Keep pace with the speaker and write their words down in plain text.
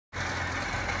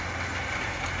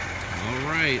All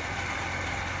right,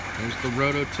 there's the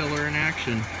rototiller in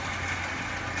action.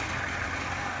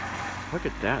 Look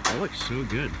at that, that looks so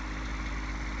good.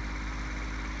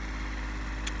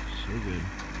 So good.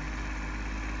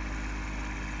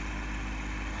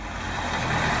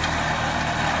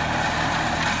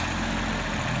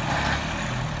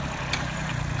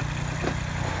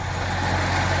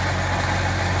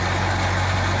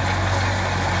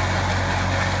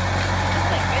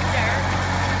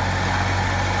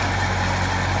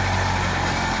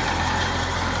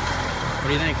 What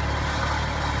do you think? I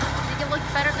think it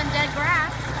looks better than dead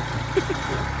grass.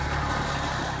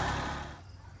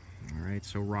 Alright,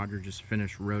 so Roger just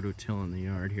finished rototilling the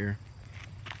yard here.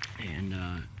 And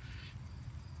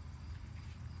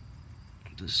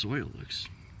the soil looks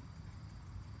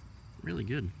really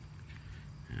good.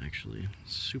 Actually,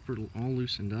 super all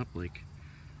loosened up, like,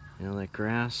 you know, that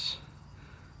grass.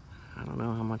 I don't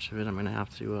know how much of it I'm gonna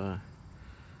have to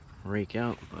rake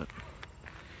out, but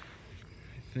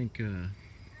I think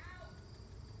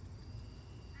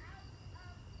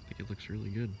it looks really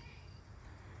good.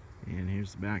 And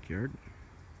here's the backyard.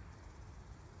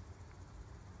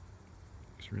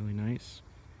 Looks really nice.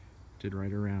 Did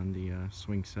right around the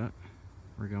swing set.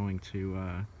 We're going to you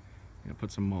know,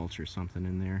 put some mulch or something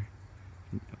in there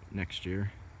next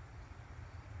year.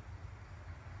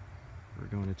 We're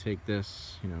going to take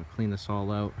this, you know, clean this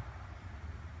all out.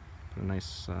 Put a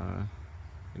nice, I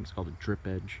think it's called a drip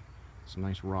edge. Some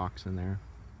nice rocks in there.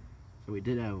 So we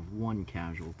did have one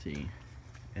casualty,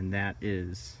 and that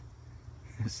is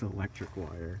this electric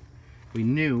wire. We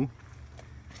knew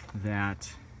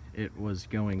that it was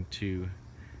going to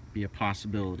be a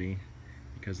possibility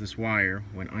because this wire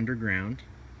went underground,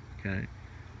 okay,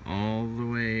 all the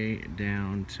way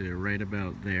down to right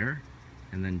about there,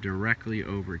 and then directly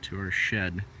over to our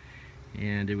shed.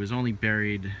 And it was only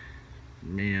buried,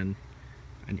 man,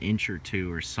 an inch or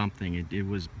two or something. It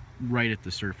was right at the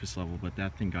surface level, but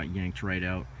that thing got yanked right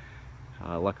out.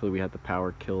 Luckily we had the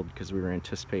power killed because we were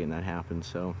anticipating that happen,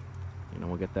 so you know,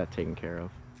 we'll get that taken care of.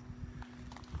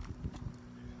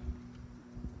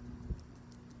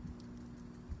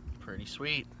 Pretty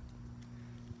sweet.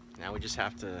 Now we just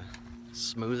have to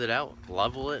smooth it out,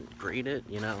 level it, grade it,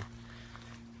 you know,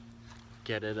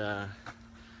 get it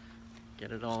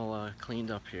all cleaned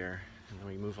up here, and then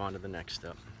we move on to the next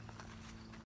step.